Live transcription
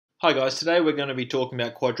Hi guys, today we're going to be talking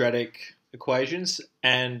about quadratic equations,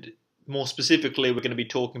 and more specifically we're going to be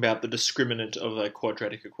talking about the discriminant of a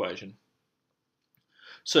quadratic equation.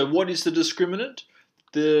 So what is the discriminant?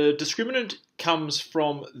 The discriminant comes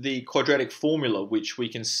from the quadratic formula, which we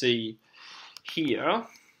can see here.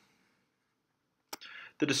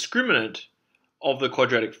 The discriminant of the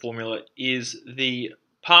quadratic formula is the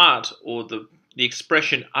part or the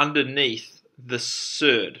expression underneath the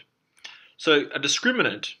surd. So a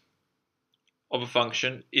discriminant of a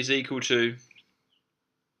function is equal to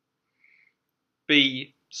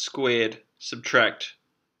b squared subtract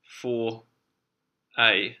 4ac.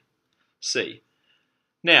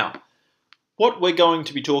 Now, what we're going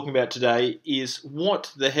to be talking about today is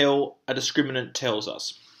what the hell a discriminant tells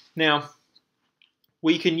us. Now,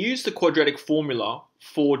 we can use the quadratic formula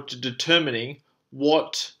for determining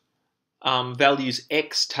what values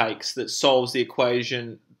x takes that solves the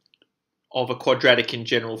equation of a quadratic in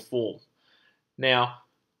general form. Now,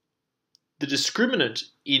 the discriminant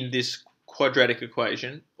in this quadratic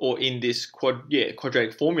equation, or in this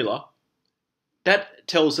quadratic formula, that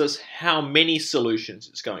tells us how many solutions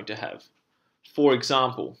it's going to have. For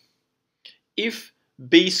example, if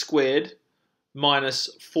b squared minus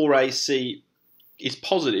 4ac is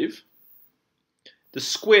positive, the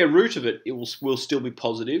square root of it will still be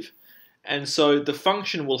positive, and so the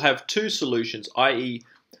function will have two solutions, i.e.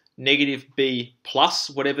 negative b plus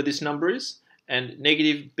whatever this number is, and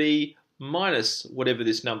negative b minus whatever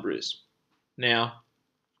this number is. Now,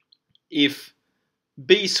 if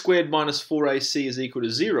b squared minus 4ac is equal to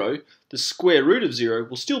 0, the square root of 0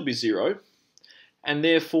 will still be 0, and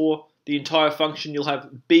therefore the entire function, you'll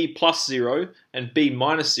have b plus 0 and b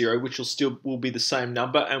minus 0, which will be the same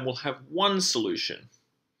number, and will have one solution.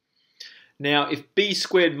 Now, if b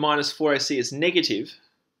squared minus 4ac is negative,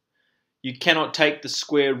 you cannot take the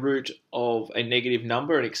square root of a negative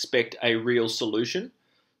number and expect a real solution.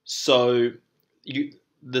 So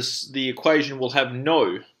the equation will have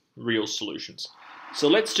no real solutions. So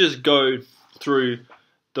let's just go through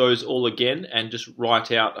those all again and just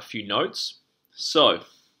write out a few notes. So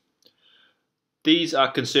these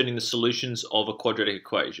are concerning the solutions of a quadratic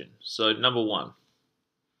equation. So number one,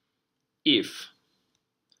 if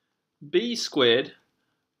b squared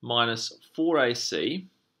minus 4ac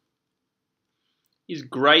is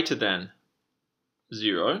greater than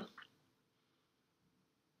 0,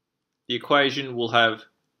 the equation will have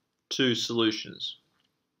two solutions.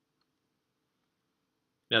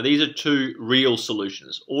 Now these are two real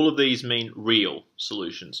solutions. All of these mean real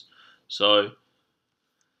solutions. So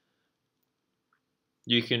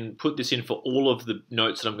you can put this in for all of the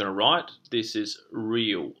notes that I'm going to write. This is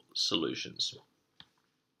real solutions.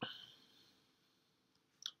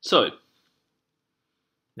 So,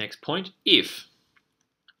 next point, if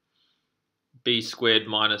b squared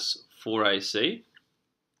minus 4ac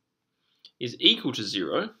is equal to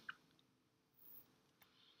 0,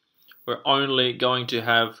 we're only going to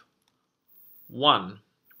have one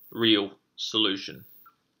real solution.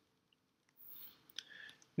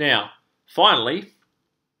 Now, finally,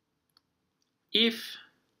 if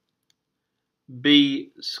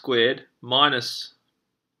b squared minus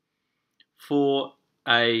 4ac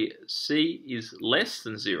is less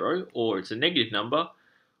than 0, or it's a negative number,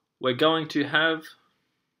 we're going to have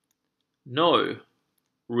no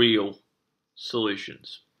real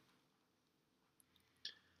solutions.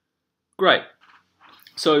 Great.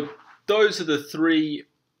 So those are the three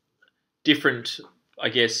different,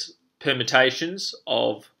 permutations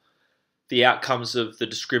of the outcomes of the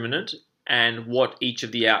discriminant and what each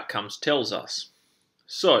of the outcomes tells us.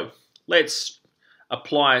 So let's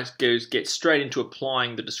get straight into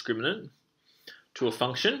applying the discriminant to a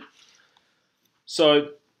function. So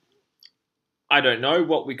I don't know,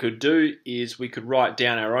 what we could do is we could write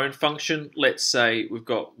down our own function. Let's say we've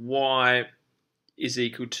got y is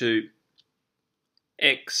equal to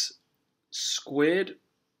x squared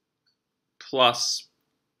plus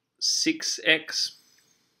 6x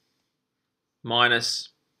minus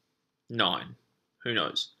 9. Who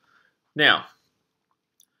knows? Now,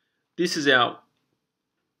 this is our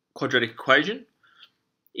quadratic equation.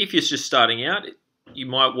 If you're just starting out, you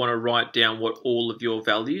might want to write down what all of your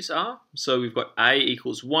values are. So we've got a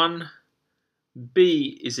equals 1,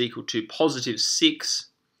 b is equal to positive 6,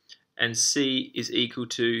 and c is equal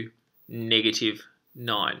to negative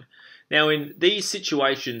 9. Now in these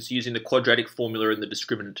situations, using the quadratic formula and the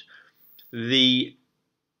discriminant, the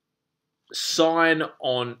sign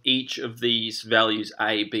on each of these values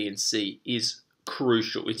a, b and c is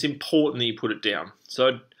crucial. It's important that you put it down.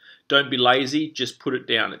 So don't be lazy, just put it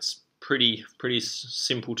down. It's pretty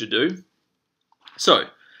simple to do. So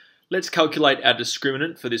let's calculate our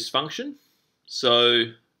discriminant for this function. So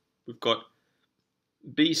we've got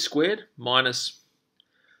b squared minus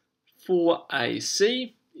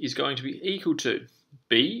 4ac is going to be equal to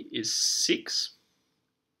b is 6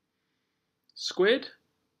 squared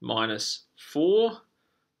minus 4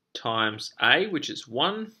 times a, which is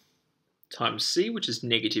 1, times c, which is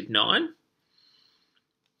negative 9.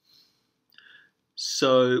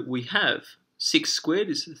 So we have 6 squared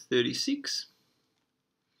is 36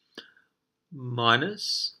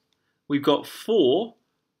 minus, we've got 4,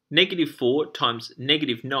 negative 4 times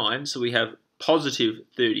negative 9, so we have positive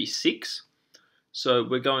 36. So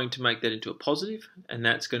we're going to make that into a positive, and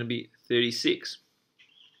that's going to be 36.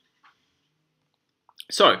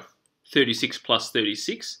 So 36 plus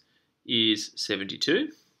 36 is 72.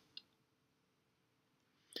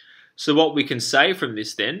 So what we can say from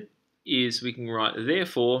this then is we can write,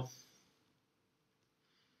 therefore,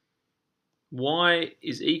 y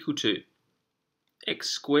is equal to x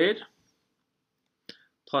squared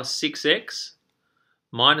plus 6x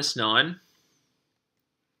minus 9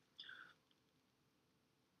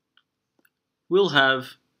 will have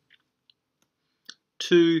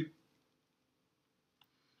two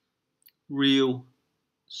real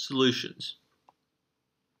solutions.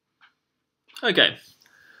 Okay,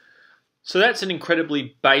 so that's an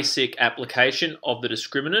incredibly basic application of the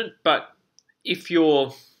discriminant, but if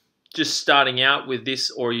you're just starting out with this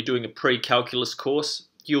or you're doing a pre-calculus course,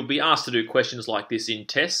 you'll be asked to do questions like this in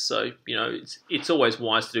tests, so it's always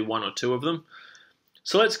wise to do one or two of them.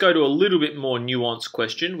 So let's go to a little bit more nuanced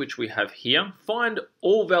question, which we have here. Find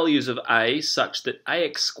all values of a such that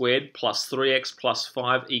ax squared plus 3x plus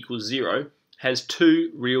 5 equals 0 has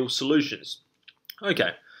two real solutions.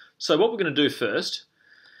 Okay, so what we're going to do first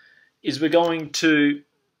is we're going to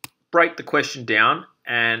break the question down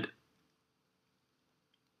and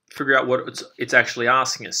figure out what it's actually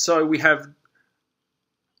asking us. So we have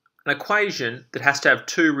an equation that has to have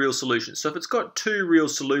two real solutions. So if it's got two real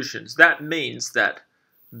solutions, that means that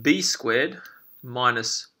b squared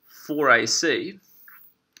minus 4ac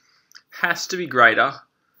has to be greater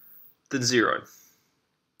than 0.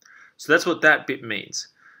 So that's what that bit means.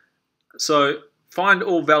 So find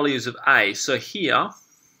all values of a. So here,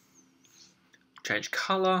 change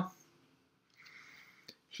color.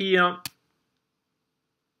 Here,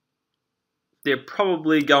 they're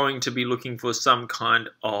probably going to be looking for some kind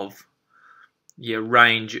of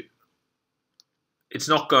range. It's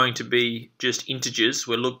not going to be just integers.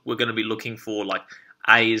 We're going to be looking for like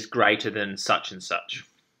a is greater than such and such.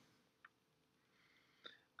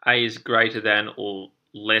 A is greater than or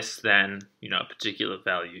less than, a particular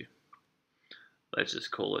value. Let's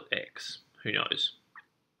just call it x. Who knows?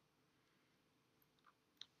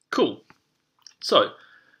 Cool. So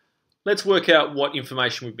let's work out what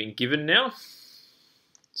information we've been given now.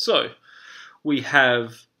 So we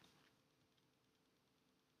have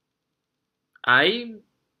a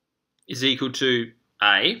is equal to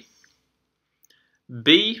a,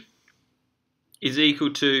 b is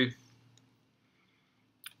equal to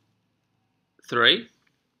 3,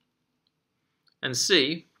 and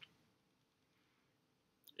c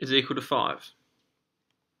is equal to 5.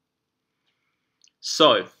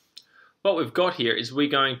 So what we've got here is we're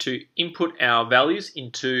going to input our values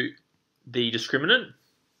into the discriminant.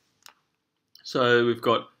 So we've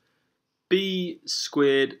got b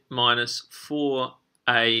squared minus 4ac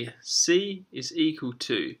is equal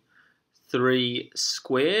to 3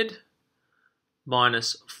 squared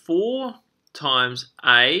minus 4 times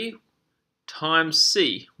a times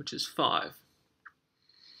c, which is 5.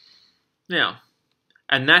 Now,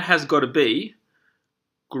 and that has got to be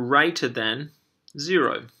greater than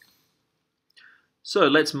 0. So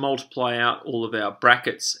let's multiply out all of our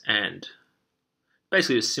brackets and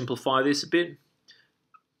basically just simplify this a bit.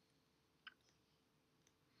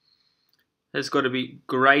 It's got to be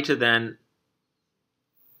greater than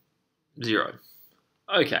 0.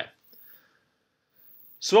 Okay.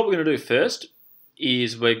 So what we're going to do first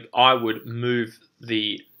is I would move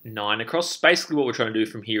the 9 across. Basically what we're trying to do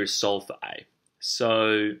from here is solve for a.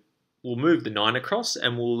 So we'll move the 9 across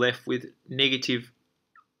and we're left with negative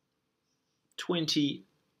 20a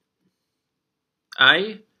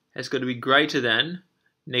has got to be greater than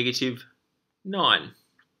negative 9.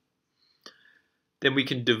 Then we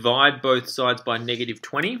can divide both sides by negative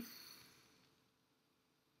 20.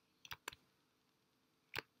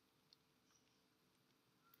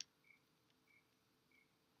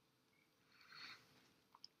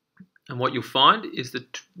 And what you'll find is the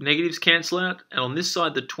negatives cancel out, and on this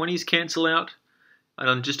side the 20s cancel out,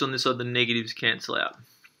 and just on this side the negatives cancel out.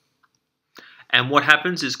 And what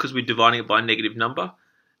happens is, because we're dividing it by a negative number,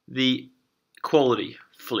 the equality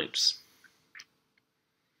flips.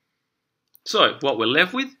 So what we're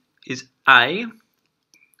left with is A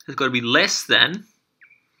has got to be less than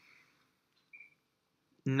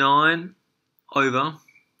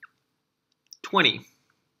 9/20.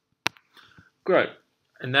 Great.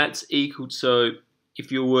 And that's equal, so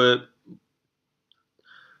if you were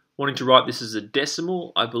wanting to write this as a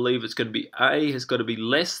decimal, I believe it's going to be A has got to be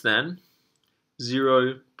less than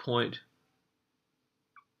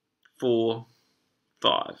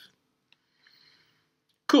 0.45.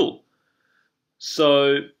 Cool.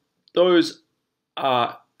 So those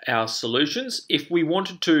are our solutions. If we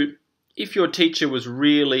wanted to, if your teacher was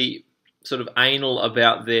really sort of anal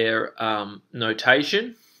about their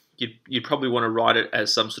notation, you'd probably want to write it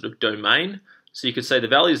as some sort of domain. So you could say the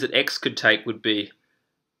values that x could take would be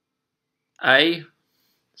A,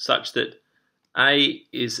 such that A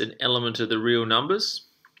is an element of the real numbers,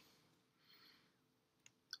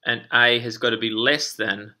 and A has got to be less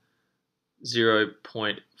than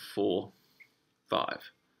 0.45.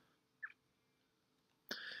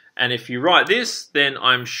 And if you write this, then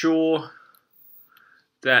I'm sure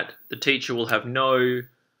that the teacher will have no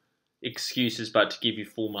excuses but to give you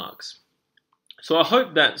full marks. So I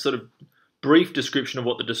hope that sort of brief description of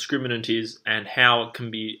what the discriminant is and how it can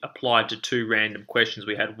be applied to two random questions.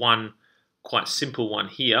 We had one quite simple one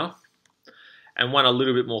here and one a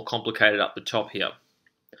little bit more complicated up the top here.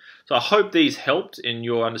 So I hope these helped in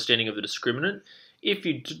your understanding of the discriminant. If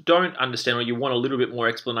you don't understand or you want a little bit more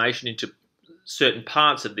explanation into certain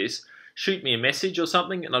parts of this, shoot me a message or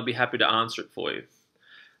something and I'd be happy to answer it for you.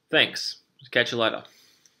 Thanks. Catch you later.